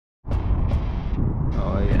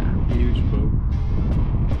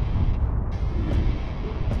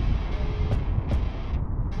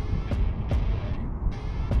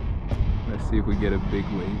get a big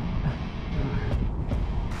wave.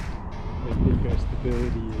 I think our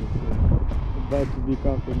stability is about to be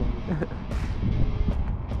compromised.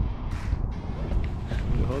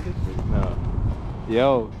 You hold it? No.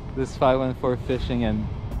 Yo, this is 514 Fishing and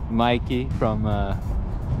Mikey from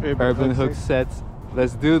UrbanHookSets.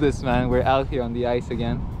 Let's do this, man. We're out here on the ice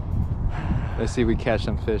again. Let's see if we catch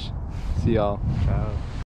some fish. See y'all. Ciao.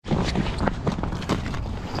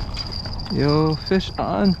 Yo, fish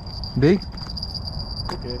on. Big?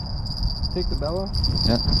 Okay. Take the bell off?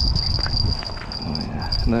 Yeah. Oh yeah,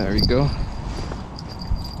 there we go.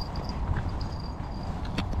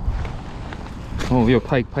 Oh, yo,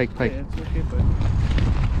 pike. Yeah, it's okay, but...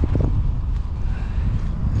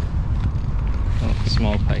 Oh,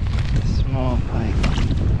 small pike. Small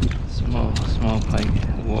pike.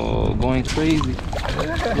 Whoa, going crazy.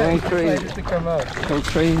 Going crazy. To come out. So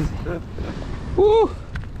crazy. Woo!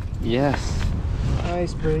 Yes.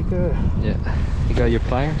 Icebreaker. Yeah. You got your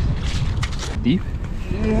pliers? Deep?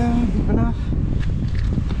 Yeah, deep enough.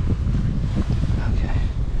 Okay.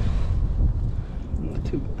 Not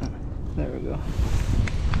too bad. There we go.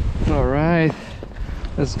 Alright.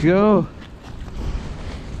 Let's go.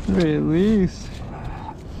 Release.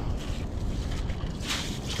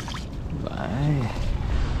 Bye.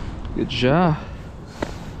 Good job.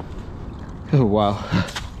 Oh wow.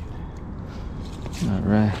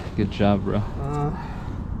 Alright, good job, bro.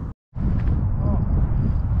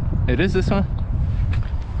 It is this one?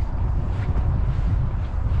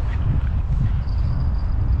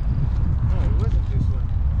 No, it wasn't this one.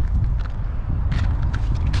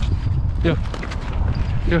 Yo.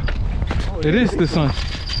 Oh, It is this one.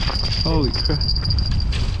 Holy crap.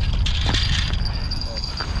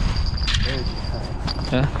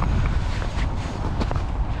 Yeah.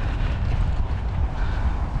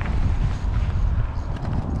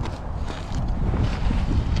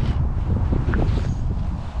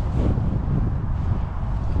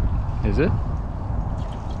 Is it?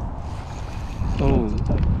 Oh.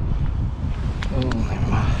 Oh.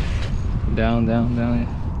 Down. Yeah.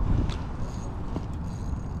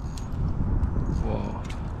 Whoa.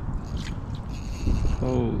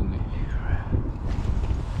 Holy crap.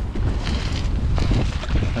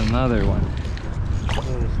 Another one.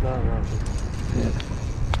 No, it's not wrong. Yeah.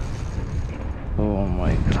 Oh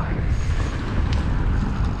my god.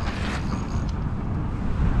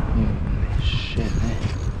 Holy shit, man.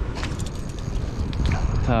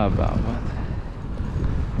 How about what?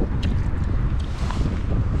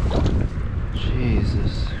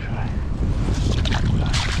 Jesus Christ.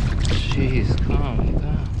 Jeez, calm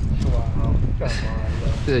down. Wow, come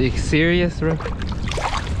on. Are you serious, bro? Oh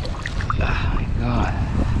my god.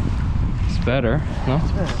 It's better, no?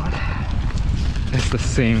 It's the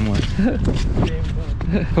same one.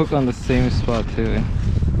 Hook on the same spot too.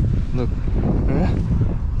 Look.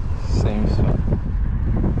 Same spot.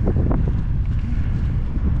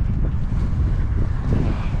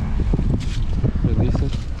 Release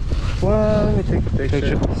it. Well, let me take a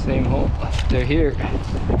picture. Same hole. They're here.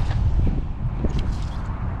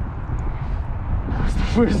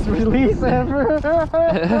 First release ever.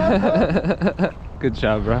 Good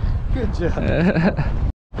job, bro. Good job.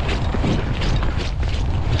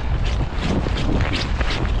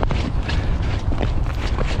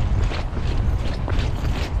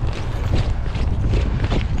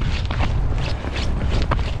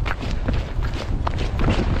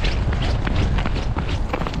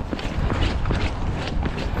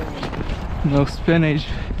 No spinach.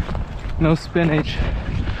 No spinach.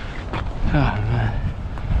 Oh man.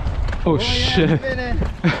 Oh shit. Look at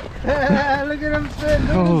him spin.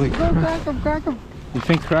 Holy crap. Crack him. You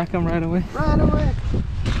think crack him right away? Right away.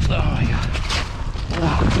 Oh my god.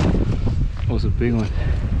 Oh. That was a big one.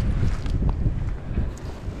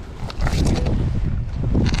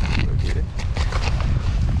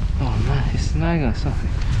 Oh man, he's snagging on something.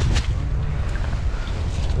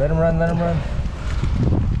 Let him run.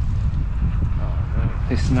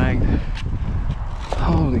 He snagged.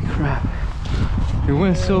 Holy crap. It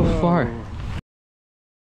went so far.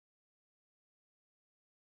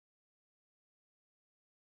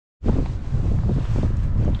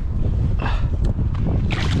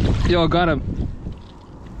 Yo, I got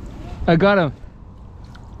him.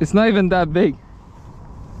 It's not even that big.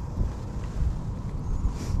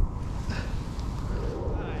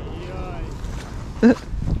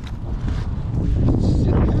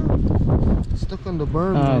 Stuck on the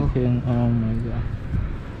berm. Oh, okay. Oh my god.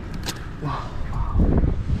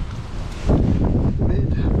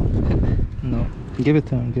 No. Give it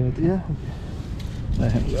to him. Yeah.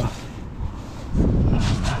 Let him go.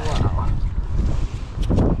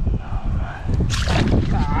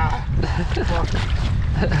 Wow.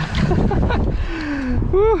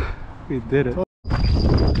 Woo, we did it.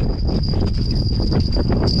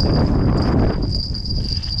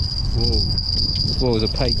 Whoa. Whoa, the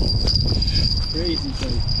pike. Crazy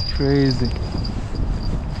pike. Crazy.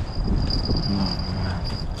 Oh man.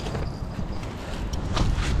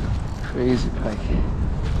 Crazy pike.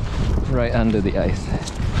 Right under the ice.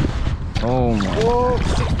 Oh my. Whoa,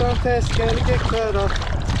 6 pound test, gonna get cut off.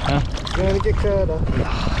 Huh? Gonna get cut off.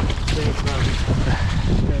 Thanks, man.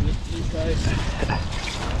 These guys.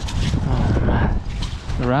 Oh man.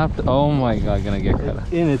 Wrapped. Oh my god, gonna get cut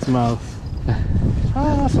off. In its mouth.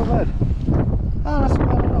 Ah, not so bad. Ah, not so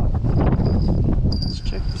bad at all. Let's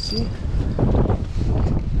check to see.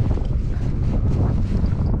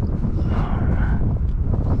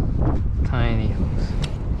 Tiny hooks.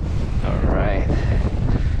 Alright.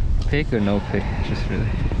 Pick or no pick? Just really.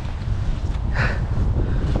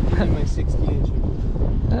 My 60-inch.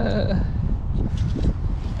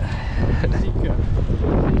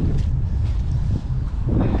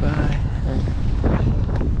 Bye.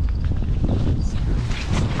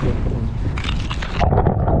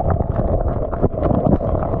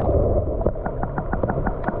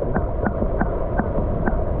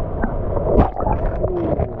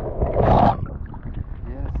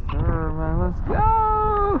 Yes, sir, man. Let's go.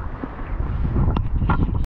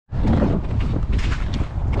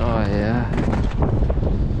 Oh yeah.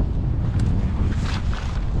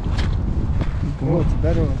 Oh, it's a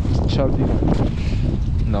better one. Chubby.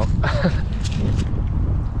 No.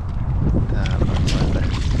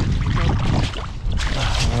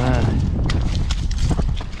 Oh man.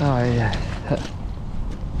 Oh yeah.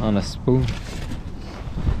 On a spoon.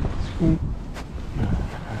 Spoon.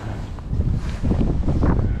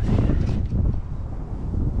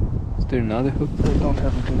 Is there another hook? I don't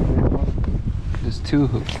have a good grip one. There's 2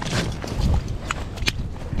 hooks.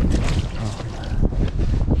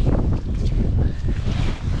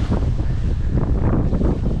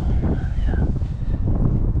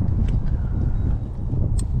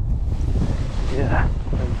 Yeah.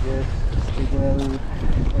 I guess stay down like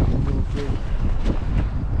a little fish.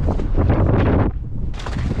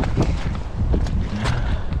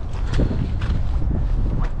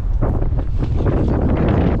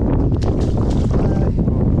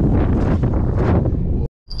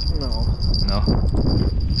 No. No. No.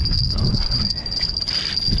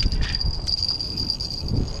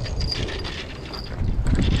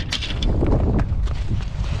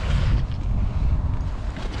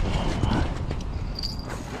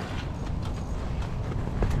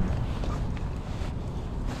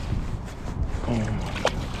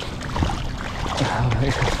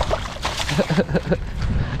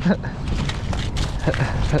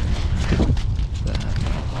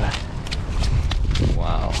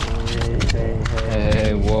 Wow.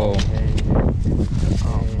 Hey, whoa.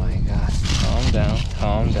 Oh my god. Calm down,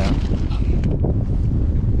 calm down.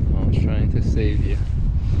 I'm trying to save you.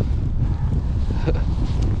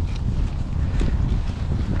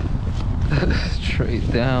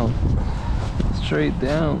 Straight down. Straight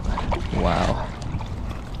down. Wow.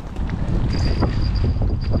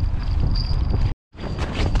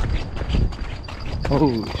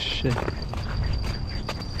 Holy shit. I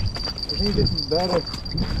think this is better.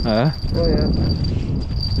 Huh? Oh yeah.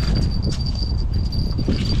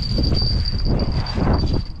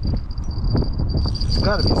 It's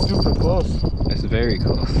gotta be super close. It's very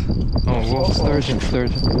close. Oh, whoa, sturgeon,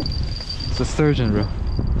 sturgeon. It's a sturgeon, bro.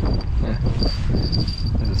 Yeah.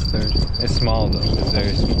 It's a sturgeon. It's small though. It's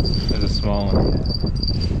very small. It's a small one.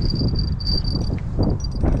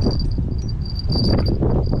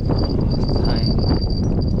 Tiny.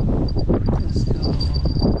 Let's go.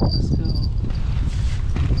 Let's go.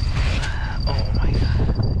 Oh my god.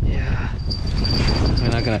 Yeah.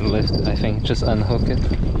 We're not gonna lift it, I think. Just unhook it.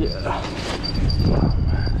 Yeah.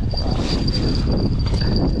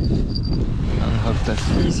 Unhook that.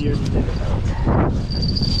 Easier to get it out.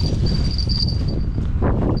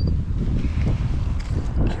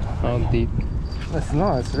 How deep? It's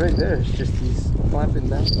not, it's right there. It's just he's flapping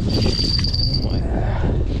down. Oh my god.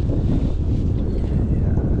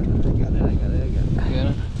 Yeah, I got it.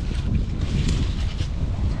 Yeah.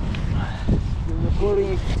 You're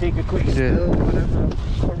recording, take a quick Yeah. still, whatever. I'm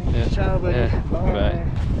recording. Yeah. Ciao, buddy. Yeah. Bye. Bye.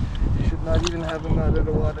 You should not even have him out of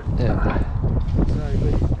the water. Yeah. Sorry,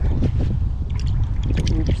 buddy.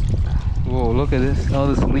 Oops. Whoa, look at this. All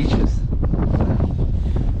these leeches.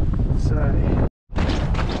 Sorry.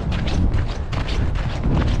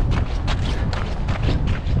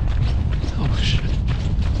 Oh shit.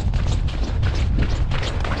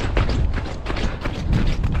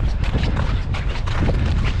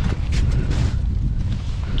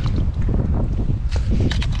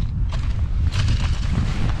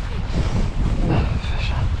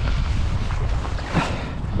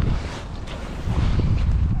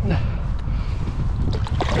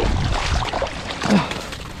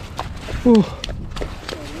 Ooh.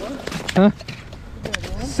 Huh?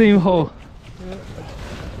 Same hole.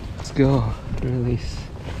 Let's go. Release.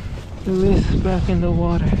 Release back in the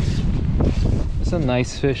water. It's a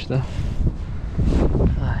nice fish though.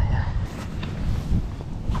 Ah, yeah.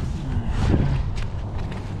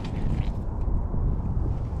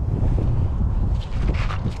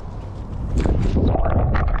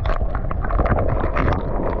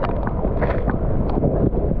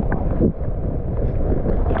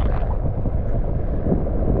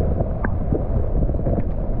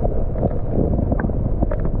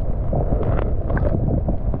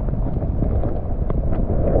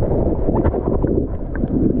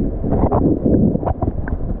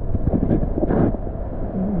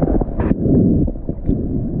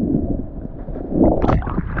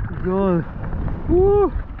 God.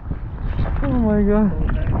 Woo. Oh my god.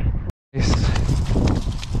 Nice.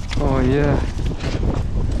 Oh yeah.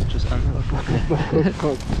 Just unhook.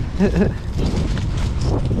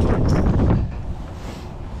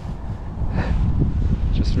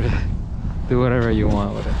 Just do whatever you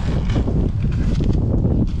want with it.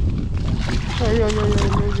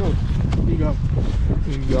 Yo.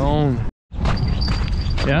 Keep going.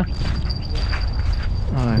 Yeah?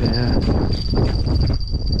 Oh yeah.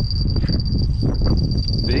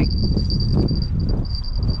 Big.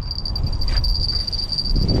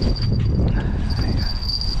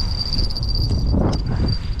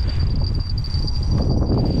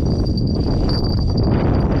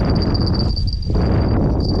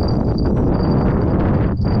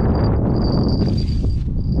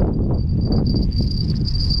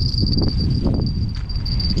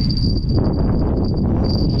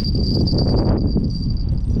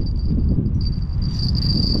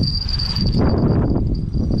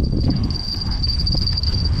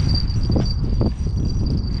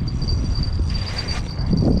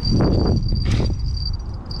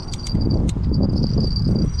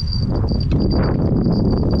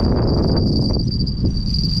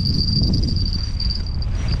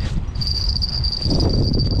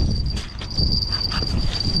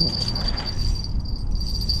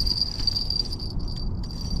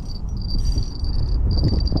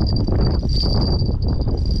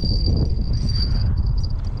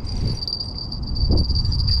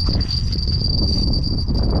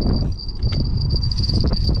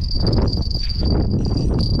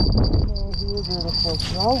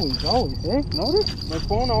 Always, eh? Notice? My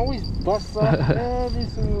phone always busts up every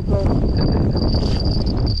single time.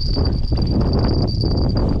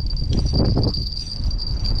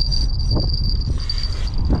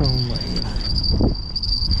 Oh my god.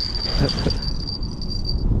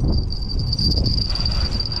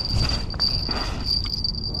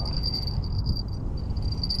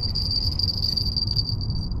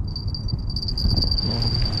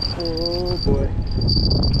 Oh boy.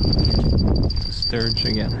 Sturge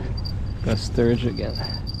again. Got sturge again.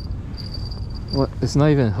 What? It's not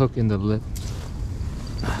even hooked in the lip.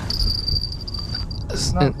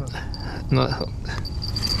 It's not hooked.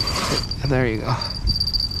 There you go.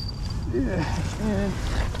 Yeah, and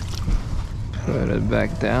Put it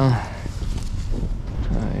back down.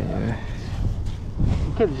 Oh yeah.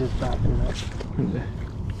 you could have just backed it up. Yeah.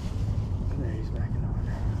 There, he's backing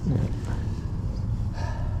over.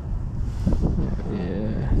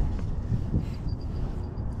 Yeah.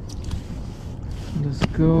 Let's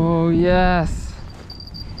go. Yes.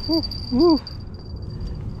 Woo, woo.